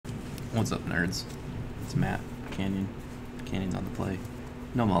What's up, nerds? It's Matt, Canyon. Canyon's on the play.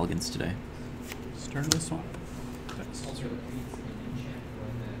 No mulligans today. Start of the swamp. Pass.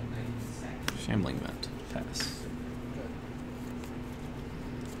 Shambling Vent. Pass.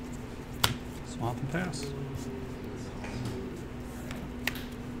 Swamp and pass.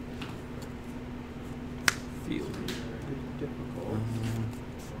 Field.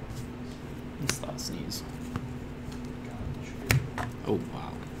 Let's thought sneeze. Oh,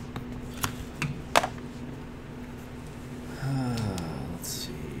 wow. Let's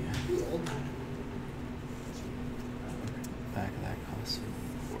see. Back of that costs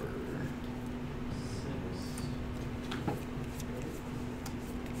 4.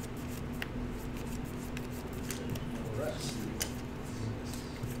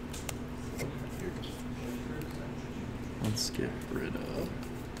 Let's get rid of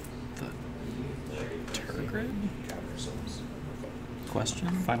the Turgid? Question?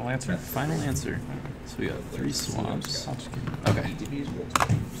 Final answer? Final answer. So we got 3 swamps. Okay.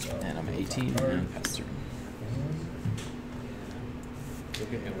 And I'm 18 and pass turn.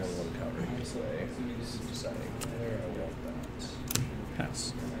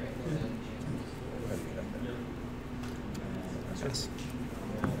 Pass. Pass.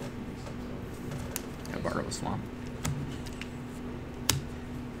 Gotta borrow a swamp.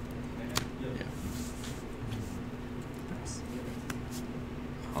 Yeah. Pass.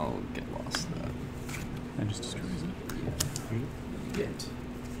 I'll get lost that. And just destroys it. Get.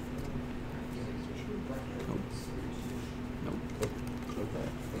 Nope. Nope.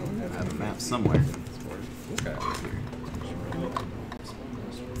 I have a map somewhere. Okay.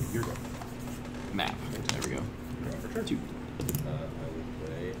 You're go. Map. There we go. For turn 2. I will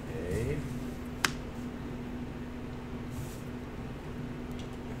play a.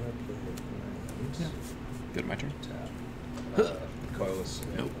 Yeah. Go to my turn. Tap. Coilless.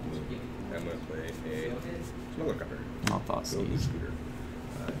 Nope. I'm going to play a smuggler copper. I'll thought Go with sneeze. scooter.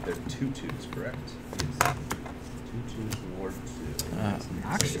 They're 2/2s, correct? Yes. 2/2s, Ward 2.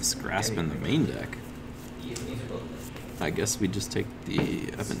 Noxious Grasp in the main deck. I guess we just take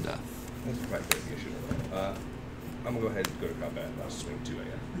the Evan Death. That's my favorite issue. I'm going to go ahead and go to combat. I'll swing 2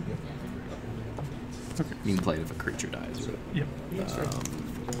 again. Okay. You can play it if a creature dies. Yep.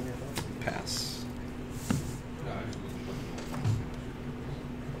 Pass.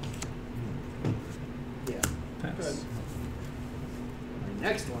 Yeah. Pass.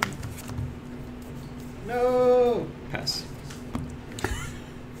 Next one. No. Pass.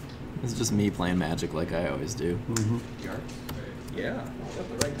 It's just me playing Magic like I always do. Mm-hmm. Yeah. Got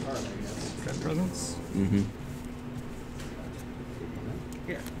the right card, I guess. Dread Presence. Mm-hmm.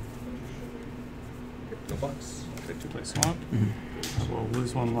 Yeah. No bucks. Play swamp. Mm-hmm. We'll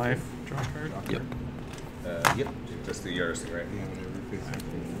lose 1 life. Draw a card. Yep. Yep. That's the Yaris thing, right?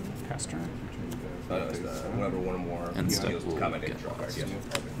 Pass turn. It's whenever one or more And stuff deals will combat get and draw card. lost. Yeah.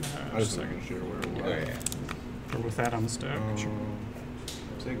 I was second. Oh, yeah. Or with that on the stack. Sure.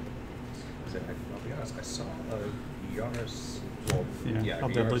 I'll be honest, I saw a Yaris. Well, Yeah, I'll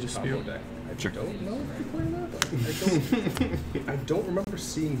a deadly Yaris dispute. combo deck. I Sure. don't know if you played that. I don't remember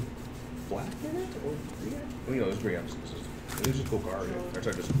seeing black in it or green. Well, you know, it was green. It was just a cool card. Or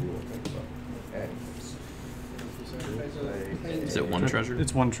sorry, just a rule thing. But anyways. Is it 1 treasure?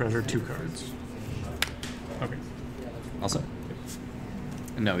 It's 1 treasure, 2 cards. Okay. Also.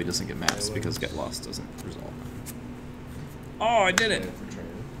 No, he doesn't get maps because Get Lost doesn't resolve. Oh, I did it!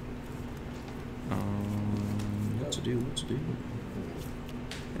 What to do? What to do?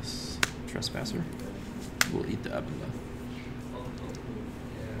 Yes. Trespasser. We'll eat the Evan Death.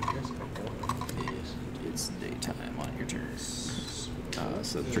 It's daytime on your turn.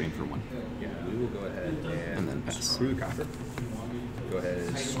 So drain for 1. Yeah, we will go ahead And then pass. Screw the copper. Go ahead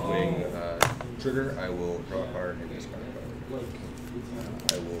and swing trigger. I will draw a card and discard a card.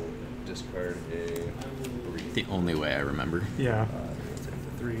 I will discard a 3. The only way I remember. Yeah. Let's take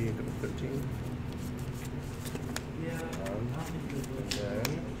the 3 and go to 13.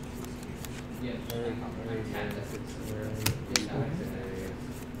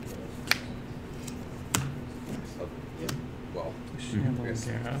 Well, Shambling yes.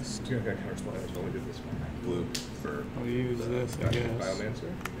 Ghast. Yeah, okay, correspond. I was going to do this blue for I'll use this, I guess.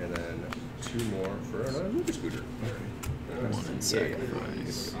 Biomancer, and then 2 more for another movie scooter. 1 and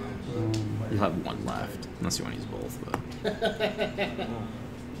sacrifice. You'll have 1 left, unless you want to use both. But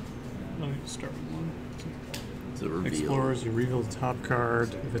Let me start with 1. it's a reveal. Explorers, you reveal the top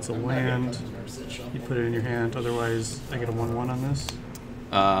card. If it's a land, you put it in your hand. Otherwise, I get a 1/1 on this.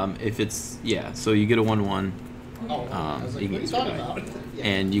 If it's so you get a 1/1. Oh, I was like, You can what are you use talking it. about? Yeah.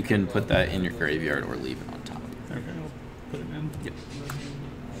 And you can put that in your graveyard or leave it on top. Okay, I'll put it in. Yep.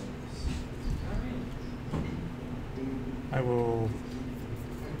 I will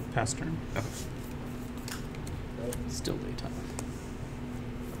pass turn. Okay. Still daytime.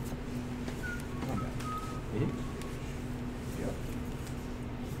 Yep.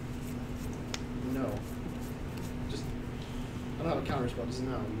 No. Just. I don't have a counter spell, just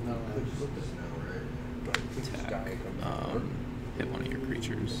no. No. Attack. Hit one of your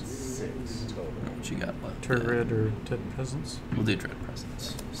creatures. 6 total. What you got left? Turret or Dead Peasants? We'll do Dread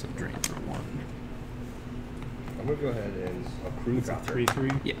Presence. So drain for 1. I'm gonna go ahead and accrue It's a copter.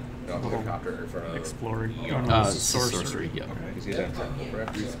 3/3. Yeah. I'll put a copter in front of Exploring. Oh, no, It's this is sorcery. Yeah. Because he's at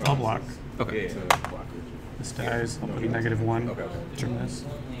correct? I'll block. Okay. Yeah. This dies. I'll put a -1. Okay. Turn this.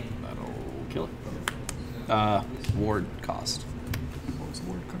 That'll kill it. Ward cost. What was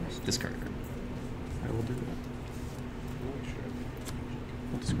the word cost? Discard. I will do that.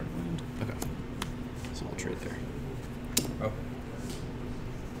 I'll discard land. Okay. So we'll trade there. Oh.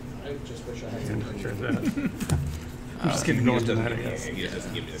 I just wish I had And something. discard that. I'm just getting going tonight, I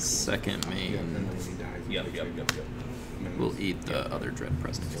guess. Second main. Yep. We'll eat the other Dread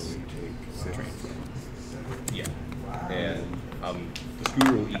Presence. Drain for 1. Yeah. And the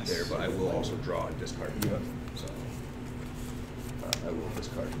scooter will eat there, but I will also draw and discard the other. So I will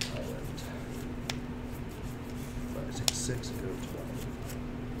discard the island. 5, 6, 6, and go 12.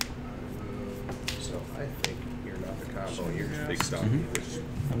 So I think you're not the combo, you're just big stuff.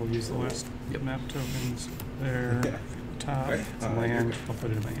 I will use the last Yep. map tokens there. Yeah. Top. Okay. It's a land. I'll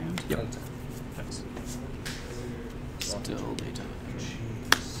put it in my hand. Yep. That's Still daytime.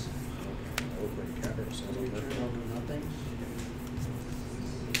 Jeez. Open counter, so I'll do nothing.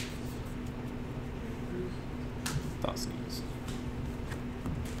 Thought's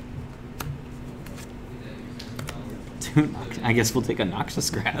Dude, I guess we'll take a Noxious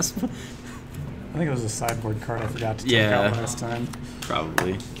Grasp. I think it was a sideboard card I forgot to take Yeah. out last time.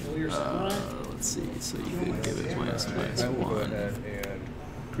 Probably. Kill your samurai? Let's see. So you could give it minus I will go -1. ahead and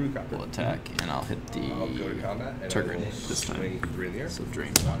crew copter. We'll attack, and I'll hit the I'll go to combat and Turgid I will this time. swing 3 in the air. So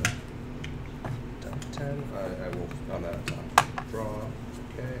drain 1. 10. I will on that top. Draw.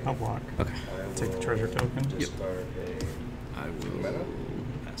 Okay. I'll block. Okay. I Take the will treasure token. Yep. Discard I will Mana?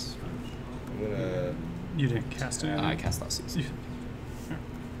 pass. I'm gonna. You didn't cast it. I cast Thought's. You-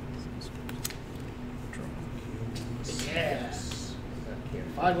 Yes. That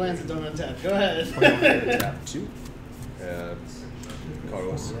can't 5 lands that don't untap. Go ahead. tap 2.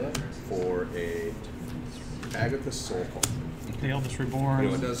 Carlos for a Agatha Soul Call. The Eldest Reborn. You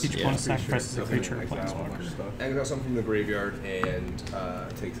know what it does? Each Yeah. opponent sacrifices a Okay. creature or planeswalker. Agatha something from the graveyard and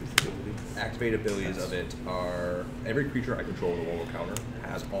takes its ability. Activate abilities of it are every creature I control with a 1/1 counter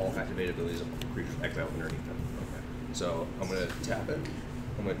has all activated abilities of creatures exiled underneath them. Okay. So I'm gonna tap it.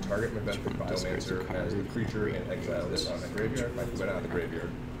 I'm going to target my benefit Biomancer as the creature and exile this on my graveyard. I went out of the graveyard.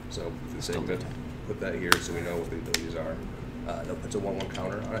 So for the sake of it, put that here so we know what the abilities are. No, puts a 1/1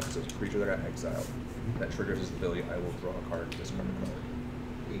 counter on it. So it's a creature that got exiled. That triggers his ability. I will draw a card and discard a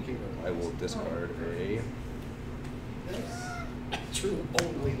card. I will discard a True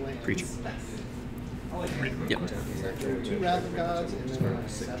only lands. Creature. Yep. 2 Wrath of Gods and then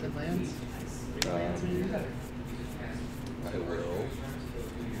 7 lands. 3 lands maybe? I will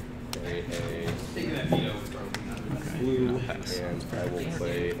play a Okay. blue, and I will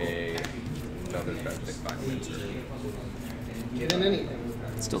play another benefit Biomancer. Get in anything.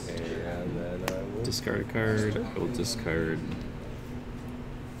 Still. And then I will Discard a card. I will discard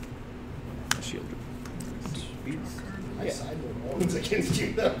a shield. My sideboard always against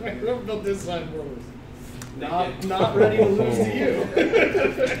you though. Whoever built this sideboard was not ready to lose to you.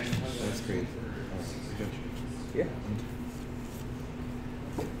 That's great. Yeah.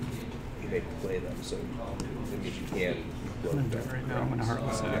 You may play them, so it means you can. I'm gonna do it right now. I'm gonna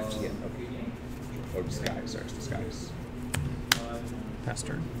Heartless Act. Yeah, okay. Or disguise, sorry, disguise. Pass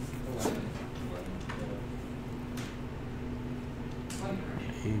turn.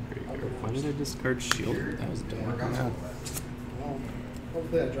 Hey, graveyard. Why did I discard shield? That was dumb. Yeah. Well,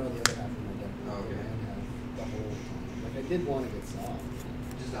 hopefully I draw the other half of my deck. And have the whole. Like I did want to get soft.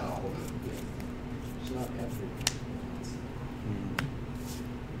 Just not all of it. Just not every.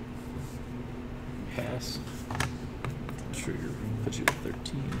 Pass. Trigger. Put you at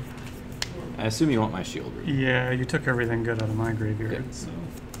 13. I assume you want my shield. Right? Yeah, you took everything good out of my graveyard, Yep. so.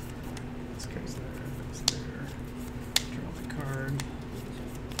 This guy's there, that's there. Draw the card.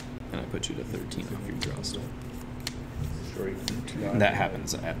 And I put you to 13 off your draw stuff. Destroy That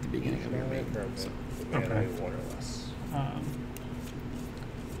happens at the beginning of your main. So. Okay. One or less.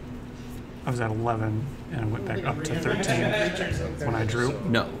 I was at 11, and I went back up to 13 when I drew.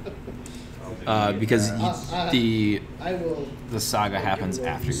 No. Because I will. the saga happens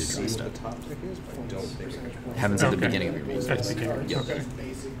after your See draw what step. the top tick is, but I don't think it Happens at the Okay. beginning of your roll. At the beginning. Yep. Okay.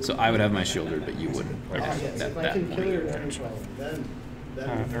 So I would have my shielder, but you wouldn't. Okay. Yes, That, if I that can point. kill your damage roll, then.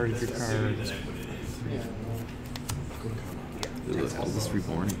 Already drew cards. Yeah. Eldest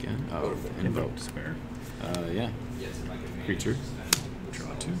Reborn again. Oh, invoke. Despair. Yeah. Creature.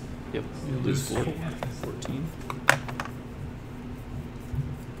 Draw 2. Yep. You Lose lose 4. 4. 14.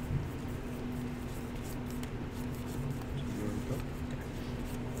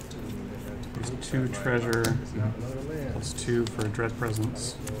 There's 2 treasure. another land. Plus 2 for Dread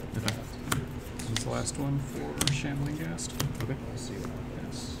Presence. Okay. That's the last one for Shambling Ghast. Okay. Let's see what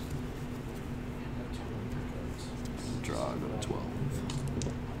happens. Draw, go to 12.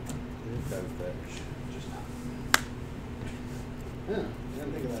 Then fetch. Yeah, I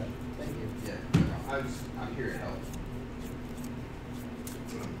didn't think of that. Thank you. Yeah, I'm here to help.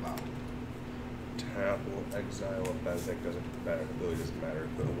 That's what I'm about. Tap will exile a Benthic, doesn't matter, ability doesn't matter,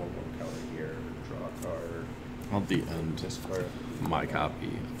 put a 1/1 counter here, draw a card, I'll the end discard. my copy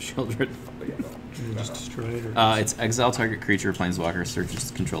of Shieldred. But yeah, no. You just destroy it. Or It's exile target creature, planeswalker, search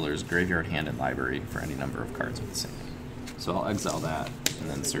its controller's graveyard, hand, and library for any number of cards with the same name. So I'll exile that and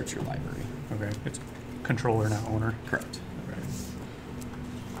then search your library. Okay, it's controller, not owner. Correct. Right.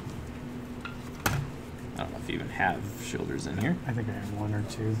 I don't know if you even have Shielders in here. I think I have 1 or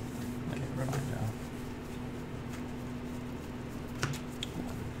 2. I can't remember now.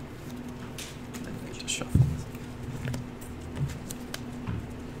 Then you get to shuffle.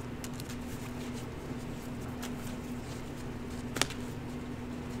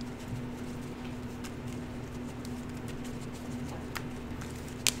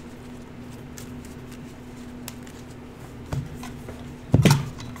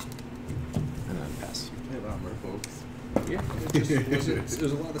 And then pass. Hey, a lot more folks. Yeah, it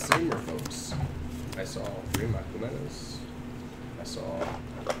was a lot of the same folks. I saw 3 Makumenas. I saw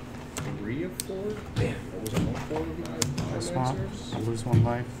 3 of 4. Damn. Or was it 1/4 of my Swamp. answers? I'll lose 1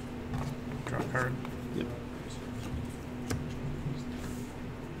 life. Draw a card. Yep.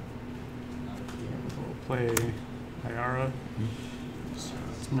 We'll play Ayara.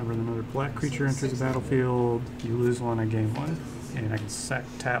 Whenever another black creature enters the battlefield, you lose 1 on game 1. And I can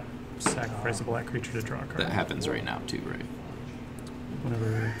sacrifice a black creature to draw a card. That happens right now too, right?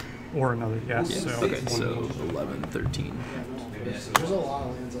 Whenever, or another, yes. Yeah. So, Okay, so 11, 13. There's a lot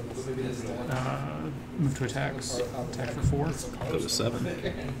of lands on this. move to attacks. Attack for 4. Go to 7.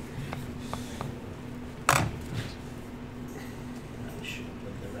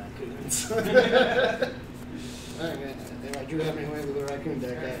 If I drew that many lands with a raccoon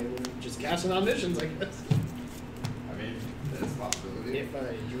deck, I would just cast an omniscience, I guess. I mean, that's a possibility. If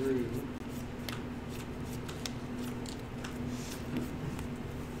I drew.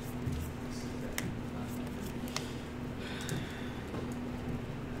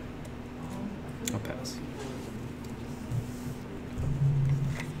 I'll pass.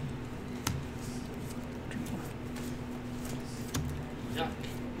 Yeah.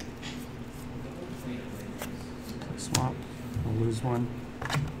 Swap. I'll lose 1.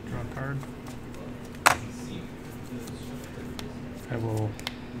 Draw a card. I will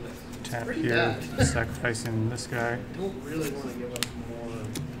tap Pretty here, bad. sacrificing this guy. Don't really want to give up more.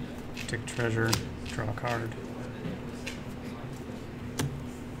 Take treasure. Draw a card.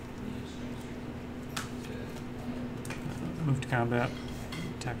 Move to combat.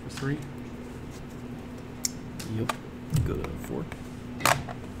 Attack for 3. Yep. Go to 4.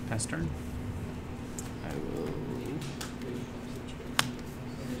 Pass turn. I will.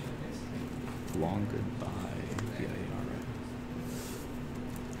 Long goodbye, the Ayara.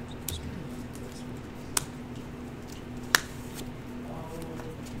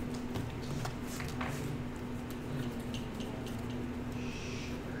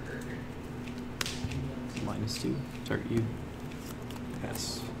 -2. Target you.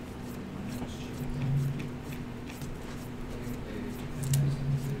 Pass.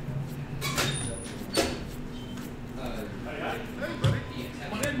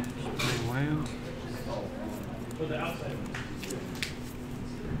 Land.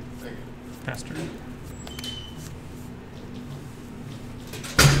 Pass turn.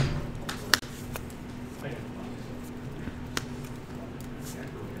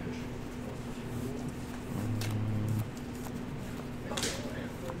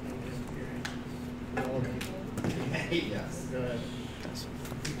 Yes. Go ahead. Pass.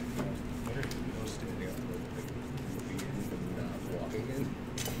 Standing up, looking in, not walking in.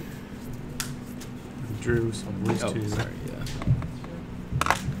 Drew, so I'll lose Oh, 2. sorry, yeah.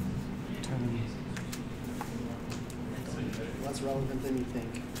 10. Less relevant than you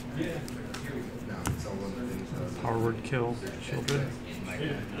think. Power word kill children.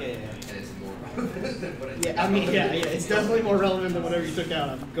 Yeah, I mean, yeah, it's definitely more relevant than whatever you took out.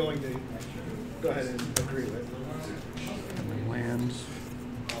 I'm going to go ahead and agree with. And then land.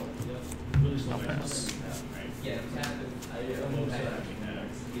 I'll pass.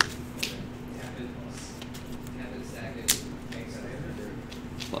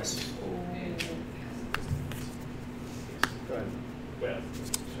 Plus. Go ahead.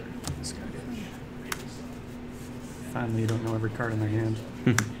 Finally, you don't know every card in their hand.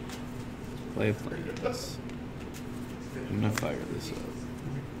 Play this. I'm gonna fire this up.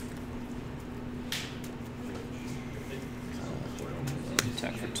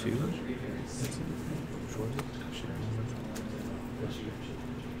 Attack for 2. I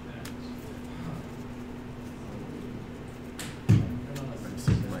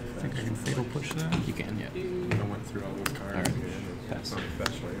think I can fatal push that. You can, yeah. I went through all those cards. Alright. Pass.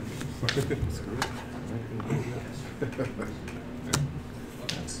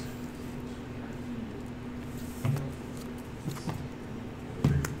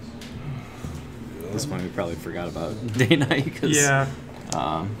 This one we probably forgot about day night because Yeah.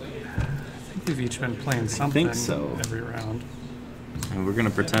 I think we've each been playing something so. every round. and we're gonna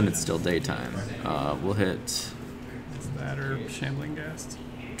pretend it's still daytime. We'll hit Is that or Shambling Ghast?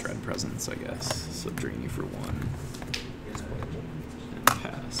 Dread Presence, I guess. So drain you for 1 and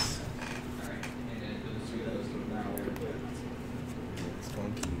pass.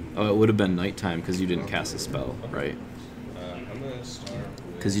 Oh, it would have been nighttime because you didn't cast a spell, right? I'm gonna start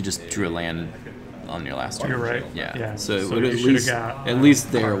Because you just drew a land on your last turn. You're right. Yeah. Yeah. So it So would you at should've least got, at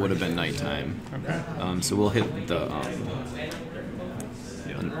least there would have been nighttime. Okay. So we'll hit the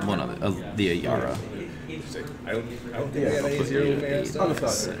one of the Ayara. I don't think I have any put 0 you mana at stuff.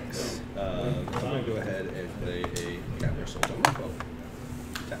 6. I'm gonna go ahead and play a Capture Soul on my phone.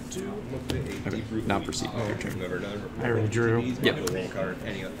 Tap 2. I'm gonna play a Okay, Deep Root now Leaf. proceed with your turn. Never done. I already drew. Yep.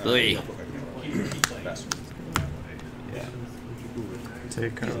 Oi. Yeah.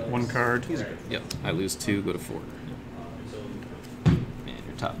 Take 1 card. Yep. I lose 2, go to 4. Man,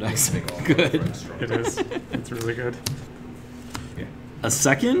 your top deck's good. It is. It's really good. A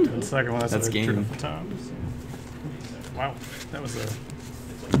second? The second one, that's That's what I drew game. at the top. Wow, that was a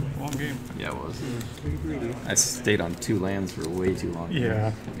long game. Yeah, it was. I stayed on 2 lands for way too long.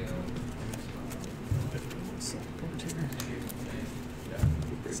 Yeah.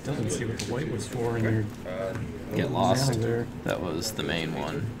 Still didn't see what the white was for in your Get lost. mana there. That was the main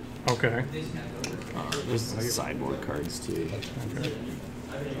one. Okay. There's sideboard cards too. Okay.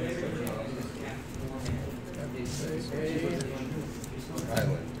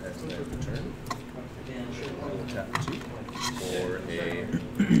 Island as their return. I will tap 2 for a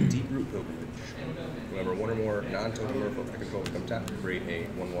Deep Root Pilgrimage. Whenever 1 or more non-token merfolk I control become tapped, create a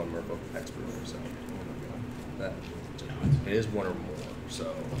 1/1 merfolk hexproof. So that it is 1 or more.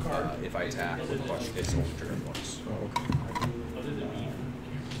 So if I tap, it will crush its own turn once.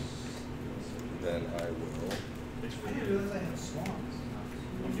 Then I will. You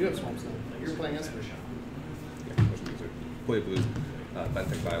do have swamps now. You're playing Esper. Yeah, play blue.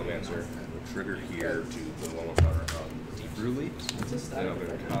 Benthic Biomancer will trigger here to put 1/1 counter on Deep Root Leaves. Then I'm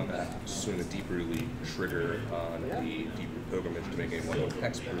going to combat, swing the Deep Root Leaf trigger on the Deep Root Pilgrimage to make a 1/1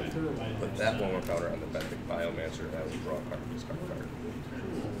 hexproof. Put that 1/1 counter on the Benthic Biomancer, and I will draw a card from this card.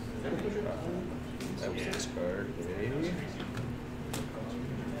 I will discard a.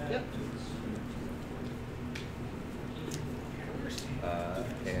 Yep.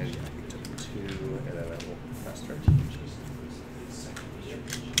 And yeah, he took 2, and then I will pass turn.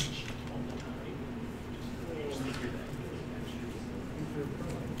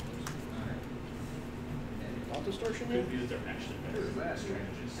 Thought distortion here?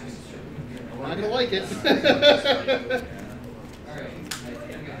 I'm not gonna like it.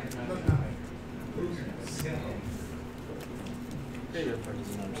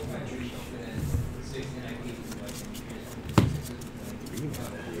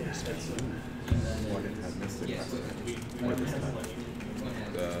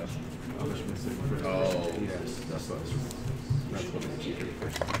 Oh. Yes, that's what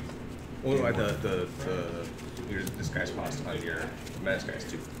Well, your disguise cost on your Menace guys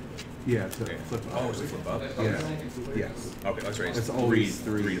too. Yeah, to Okay. flip up. Oh, it's a flip up? Yeah. Yes. Okay, that's right. It's always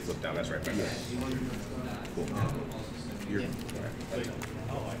 3 3. to flip down, that's right. Right. Cool. You're, alright.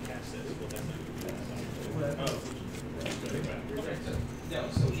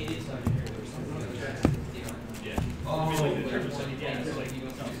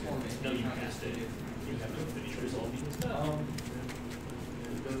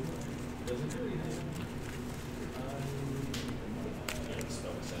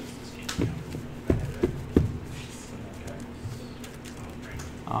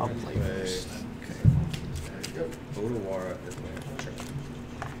 I'll play first. Odawara is my turn.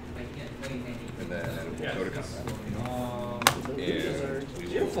 And then we'll go to combat. And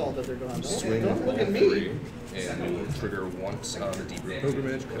It's your fault that they're gone. swing Don't look all at me. three, and we will trigger once on the Deep Root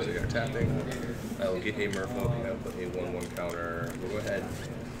Pilgrimage because they are tapping. I will get a Merfolk and I'll put a 1/1 counter. We'll go ahead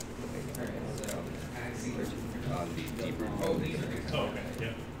on the Deep Root Pilgrimage.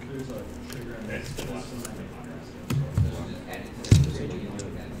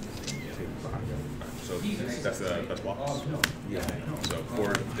 So that's the best block. Yeah. So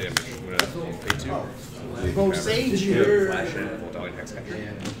 4 damage. I'm gonna pay 2. Oh, Sage Yeah, here. flash and we'll die next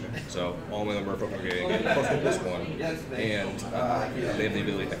catcher. So all my other Merfolk are getting +1/+1, and they have the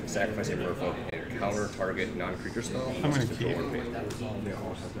ability to sacrifice a Merfolk and counter target non-creature spell. I'm gonna keep. They all have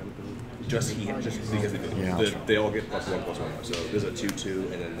that ability. Just because they all get +1/+1. So there's a 2/2,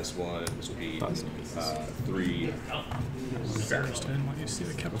 and then this will be 3. Understand why you see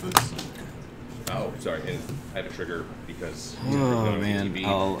the Keptas. Oh, sorry, and I have a trigger because. Oh man,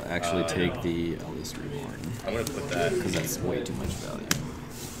 I'll actually take the Eldest Reborn. I'm gonna put that Because that's way too much value.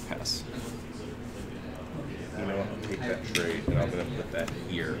 Pass. You know, I'll take that trade, and I'm gonna put that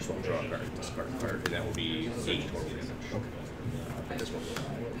here. So I'll draw a card, discard a card, and that will be 8 total damage. Okay. This one.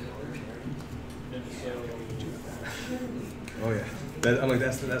 Oh yeah. I'm like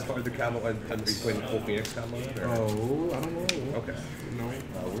that's part of the combo. Are you playing full Phoenix combo? Or? Oh, I don't know. Okay. No.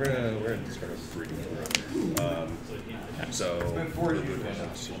 We're gonna discard a 3. So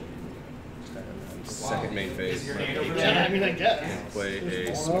second main phase. Yeah, I mean, I guess. Play a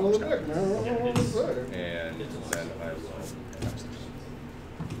All smoke over the tap. deck, man. All over the side. And then I will pass this.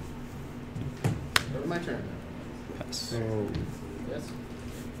 My turn. Pass. So Yes.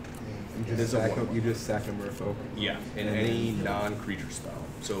 you just sack a Merfolk. Yeah, in any non-creature spell.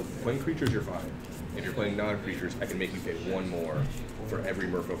 So playing creatures, you're fine. If you're playing non-creatures, I can make you pay 1 more for every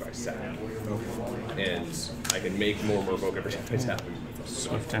Merfolk I sack. And I can make more Merfolk every time I tap him.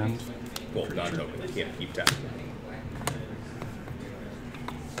 Swift End. Well, non-token. I can't keep tapping.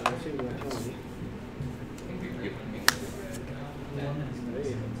 I've seen what telling me. Yep.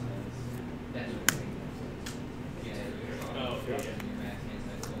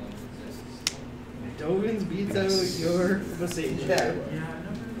 Dovins beats out your Visage. Yeah.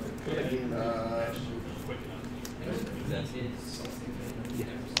 What a game.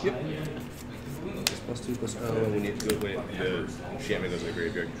 Yep. +2/+. Oh, we need to go with the shaman goes to the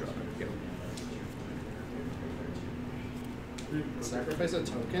graveyard and drop it. Yep. Sacrifice a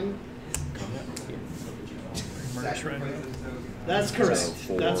token? Murder Shredder. That's correct.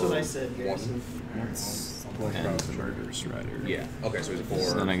 So That's what I for said, Garrison. And Murder Strider. Yeah. Okay, so it's a 4.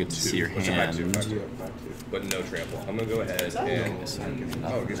 So then I get to see your 2. So back to, hand. back to. But no trample. I'm gonna go ahead and oh, it gets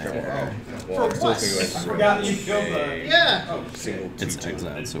trample. Oh, well, I'm For still what? gonna go ahead and throw Yeah! a single It's 2/2.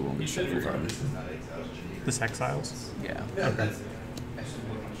 exiled, so it won't be triggered. This Exiles. Yeah.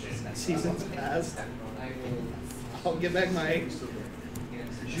 Seasons passed. I'll get back my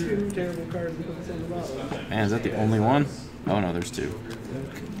 2 terrible cards and put this on the bottom. Man, is that the only one? Oh no, there's 2.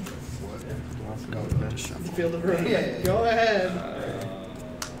 Field of Ruin. Go ahead.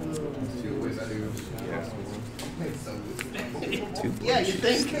 Yeah, you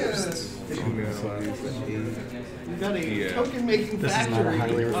think you got a token making This is not a factory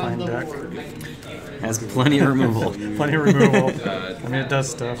highly on refined the deck. board. Has plenty of removal. Plenty of removal. I mean, it does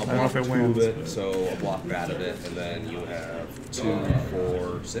stuff. I don't know if it wins. It, so I'll block that of it, and then you have 2,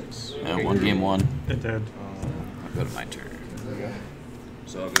 4, 6. Okay, 1 game 1. It did. I'll go to my turn.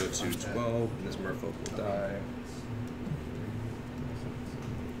 So I'll go to 12, and this Merfolk will die.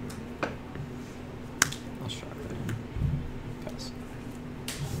 I'll shot it in. Pass.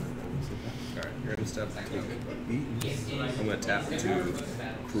 Alright, you're in step 2. I'm going to tap to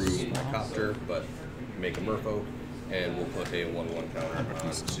crew my copter, but make a Merfolk, and we'll put a 1/1 counter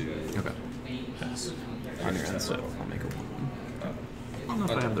onto. Okay. Pass. On your end, so I'll make a 1. I don't know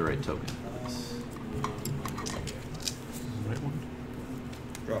if I have the right token. Right one.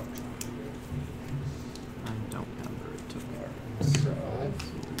 Draw. I don't have the right token. So,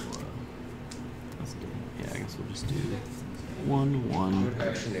 Let's do, yeah, I guess we'll just do 1/1.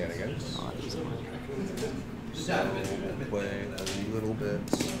 have shenanigans. Oh, that doesn't work. So we'll play a little bit.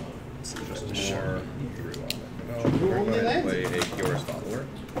 Just more through on it. No, we're going to play a Kyora's Follower.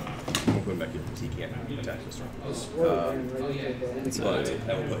 We'll put him back here because he can't attack this turn. But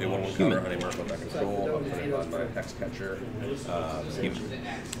I will put a 1/1 counter on a Merfolk I control. I'll put it on my Hex Catcher. I'm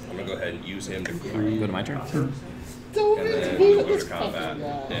going to go ahead and use him to crew. Go to my turn. And then we'll go to combat,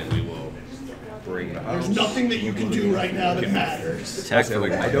 and we will bring the There's house. nothing that you can do right now that matters. Attack Say, for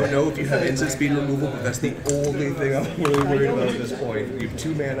like, one. I don't know if you have instant speed removal, but that's the only thing I'm really worried about at this point. You have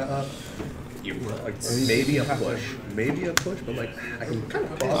 2 mana up. You like maybe a push, but like I can kind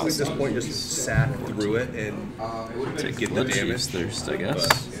of probably at this point just sack through it and Take get the the damage. Chief's Thirst, I guess.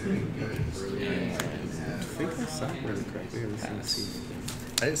 I think I sideboarded correctly.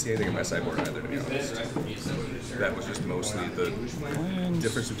 I didn't see anything in my sideboard either, to be honest. That was just mostly the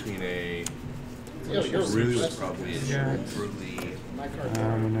difference between a really was probably Yeah. overly.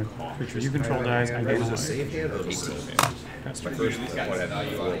 When a creature you control dies, I It get was a one. safe hand or a slow hand. That's My right. first one had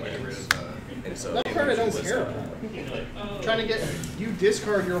 4 lands, and so That card I don't care about. I'm trying to get you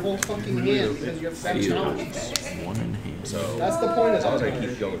discard your whole fucking hand because you have 7 challenges. One in hand. So That's the point as long of as I that.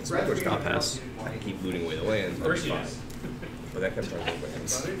 keep going with Smuggler's I'll Copter, pass. I can keep looting away the lands, I'll be fine. But that kept trying to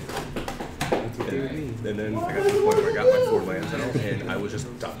lands. And then I got to the point where I got my 4 lands out, and I was just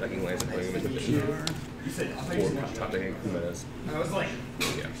top decking lands and putting them into the 4 top decking Kumetas.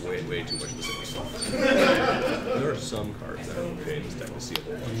 Yeah, way too much of the same stuff. There are some cards that are okay in this deck to see a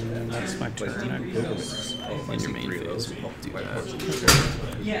whole bunch of them. That's my Like turn. Deep I Pilgrimage. Oh, if I In see your main 3 of those, phase, I'll do my that. cards.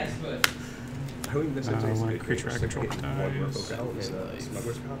 I don't even necessarily when a see creature I control one dies. Merfolk out and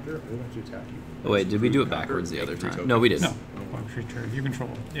Smuggler's Copter. I'm going to attack you. Oh, wait, did we do it backwards the other time? No, we didn't. No, one creature you control.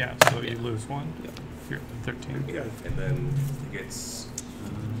 Yeah, so you lose 1. Yeah. You're at 13. Yeah, and then it gets.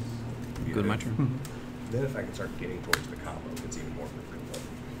 Go to my turn. Then if I can start getting towards the combo, it's even more difficult.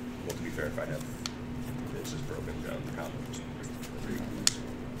 Well, to be fair, if I have this just broken down, the combo just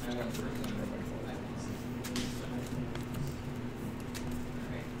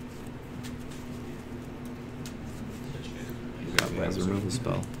You got Lands removal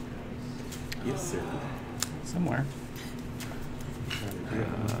spell. Yes, sir. Somewhere.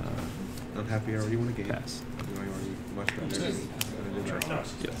 Unhappy hour. You want to game? Pass. You know, you already much better.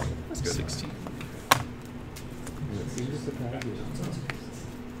 Yep. That's good. 16.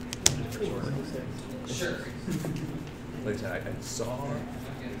 Like I said, I saw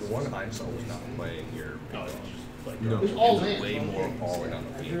the one I saw was not playing your. No. It's all Way land. more all in on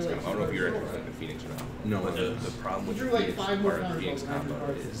the Phoenix combo. I don't know if you're actually playing the Phoenix or not. No. But the problem with You the drew like Phoenix 5 more part of the counters Phoenix on the combo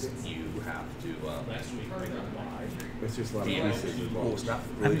card. is you have to. It's just a lot of And pieces well, involved. it's not I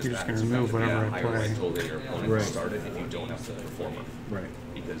really think you're just that. gonna remove whatever I higher play. rental than your opponent Right. started if you don't have the performer. Right.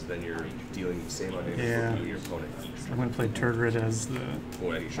 Because then you're dealing the same amount of Yeah. damage to your opponent each. I'm going to play Turgid as the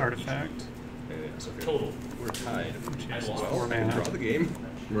Well, you should artifact. And so if we're tied. has Well, 4 mana. draw the game.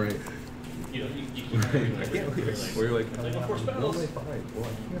 Right. I can't lose. Or you're like, what am I fine? Well, I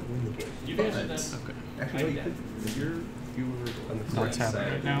can't win the game. Okay. Actually, you could, if you were on the What's correct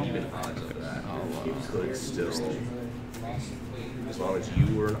happening side, now? even odds of that, I'll, you could still, as long as you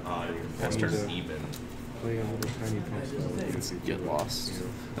were an odd and your opponent was turn. even. Playing a little tiny pump spell. Get lost.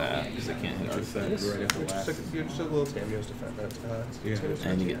 That, because I can't hit Just you. that right after Just last. a little Tamiyo's defense. Yeah.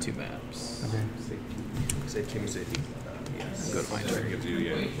 And you get 2 maps. Okay. Say King City. Yes. Go to my turn. Gives you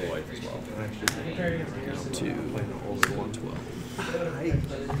full life as well. Go to 112.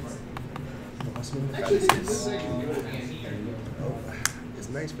 It's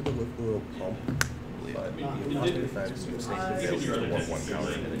nice for the little pump, but you lost defense, you snake can be able to 1/1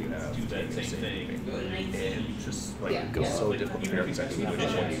 counter, and then you have do that same thing. And it's just like it's so difficult to figure out exactly which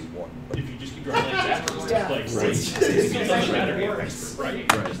one you want. If you just keep drawing lands afterwards, it's like, Right. it doesn't matter to be an expert,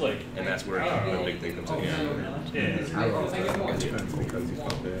 right? Right. Just like, And that's where the big thing comes in. Because you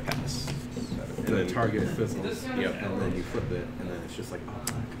felt bad. Pass. And The then target fizzles. Yep. And then you flip it, and then it's just like, oh,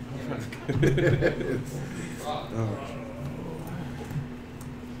 fuck. It's- oh.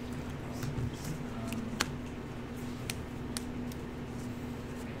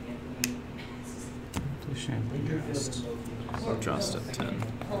 Play Champagne Ghost. Draw step 10.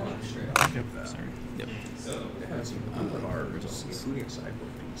 Yep, sorry. Yep. it has some good cards, including a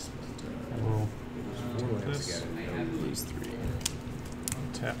sideboard piece. I But will four lands this. again. Lose 3.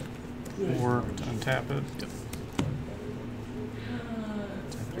 tap 4 to untap it. Yep.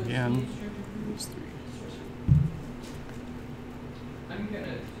 Tap it again. Lose 3.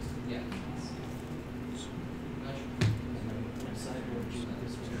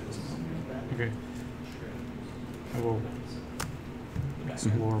 Okay. I will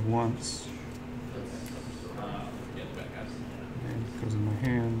explore once. And it goes in my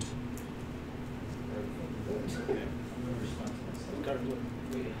hand. I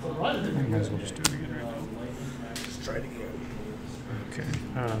might as well just do it again right now. Just try it again. Okay.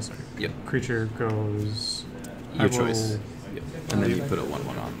 Sorry. Yep. Creature goes. Your I choice. will Yep. And then you put a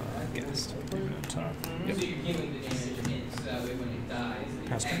 1/1 on the guest. leave it at top. Yep.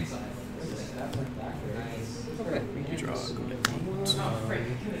 Pass turn. You draw a good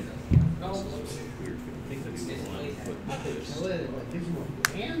Weird I think that's the one. Kill it, it like gives you a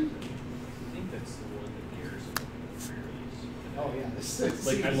hand? I think that's the one that Gears Oh yeah, this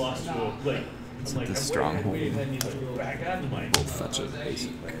like I lost to a like. Is I'm it like, the I'm stronghold? waiting, and he's like, back out. I'm like, We'll fetch it.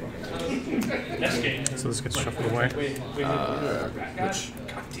 that's game. So this gets shuffled away. Wait, back out. Which?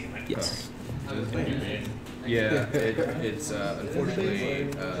 God damn it. Yes. Yeah, it's unfortunately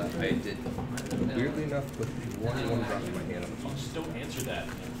I did weirdly enough put one drop in my hand on the top. Just don't answer that.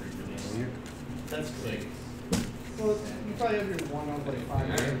 That's great. Well, you probably have your one on like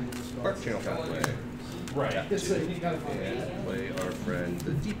 5 Bark channel can play. Right. This way, you gotta find And that. play our friend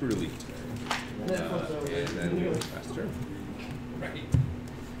the Deeper Elite. And then flip over. And then we go faster. Right.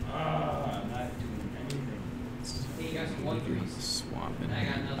 Not doing anything. Maybe swap it.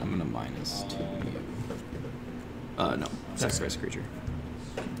 I'm gonna -2. No. Sacrifice creature.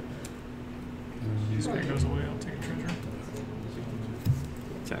 This guy goes away, I'll take a treasure.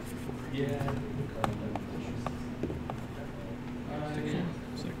 Attack for 4. Yeah.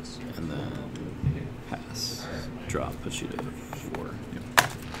 6. And then pass. Drop, puts you to 4. Yep.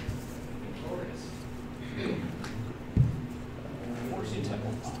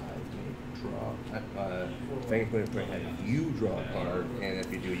 Draw. Thankfully, you draw a card, and if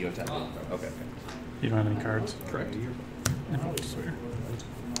you do, you untap it. Okay. You don't have any cards? Correct. No, swear.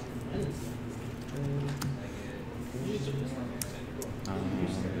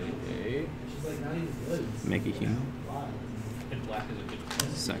 Okay. Make a human. And black is a good.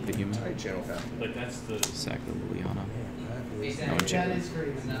 Sack the human. Alright, channel tap. Like that's the. Sack the Liliana. No That enchantment. is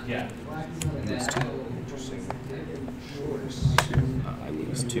crazy. Yeah. Black is not a Lose bad. 2. Interesting. I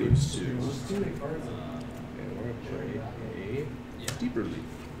lose 2. There's too many cards. And we're gonna play a Deeper Elite.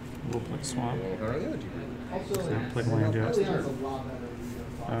 We'll play Swamp. And we'll card on the other Deeper Elite. Also, Can't play land yet. Liliana's a lot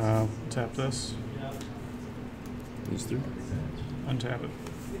better than Tap this. Lose 3. Untap it.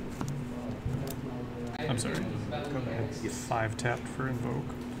 I'm sorry. 5 tapped for Invoke.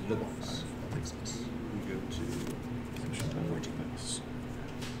 Another 5. Makes sense. We go to.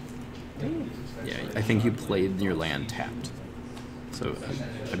 Yeah, I think you played your land tapped. So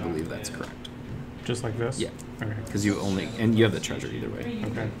I believe that's correct. Just like this? Yeah. Okay. Because you only, and you have the treasure either way.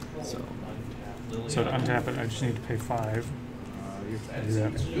 Okay. So, So to untap it, I just need to pay 5. I do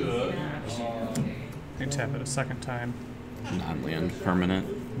that. I tap it a second time. non-land permanent.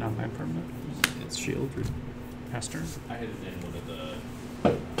 Non-land permanent. It's shielded. Pass turn. I had it in one of the.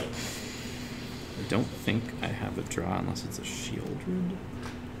 I don't think I have a draw unless it's a shielded.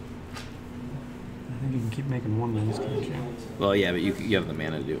 I think you can keep making one of these, can't you? Well, yeah, but you have the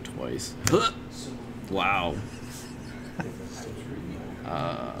mana to do it twice. Wow.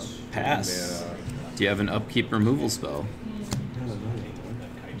 Pass. Do you have an upkeep removal spell?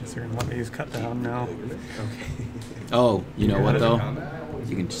 Guess you're gonna let me use cut down now. Oh, you know what though?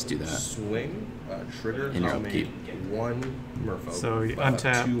 You can just do that. Swing, trigger, In your I'll upkeep. make 1 Merfolk. So you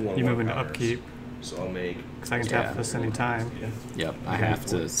untap, 2 you move 1/1 into counters. upkeep, So I'll make. because I can tap Yeah. this anytime. Yep, I have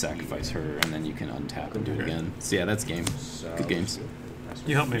to sacrifice her, and then you can untap and do it again. So yeah, that's game. Good games.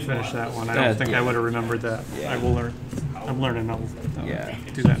 You helped me finish that one. I don't think I would have remembered that. Yeah. I will learn. I'm learning. I'll Yeah.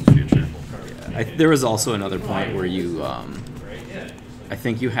 do that in the future. There was also another point where you, I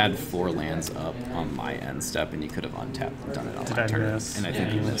think you had 4 lands up on my end step, and you could have untapped and done it on Did my I turn. miss? And I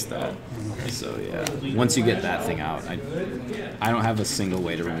think you missed that. So yeah, once you get that thing out, I don't have a single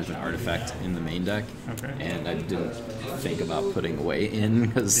way to remove an artifact in the main deck, Okay. and I didn't think about putting away in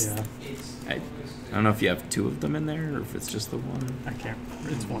because Yeah. I don't know if you have 2 of them in there or if it's just the one. I can't.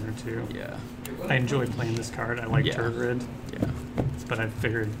 It's 1 or 2. Yeah, I enjoy playing this card. I like Yeah. Turgid, yeah. but I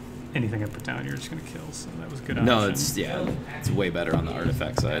figured anything I put down, you're just gonna kill. So that was a good. No, option. it's way better on the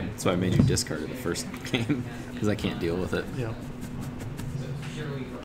artifact side. That's why I made you discard it the first game because I can't deal with it. Yep.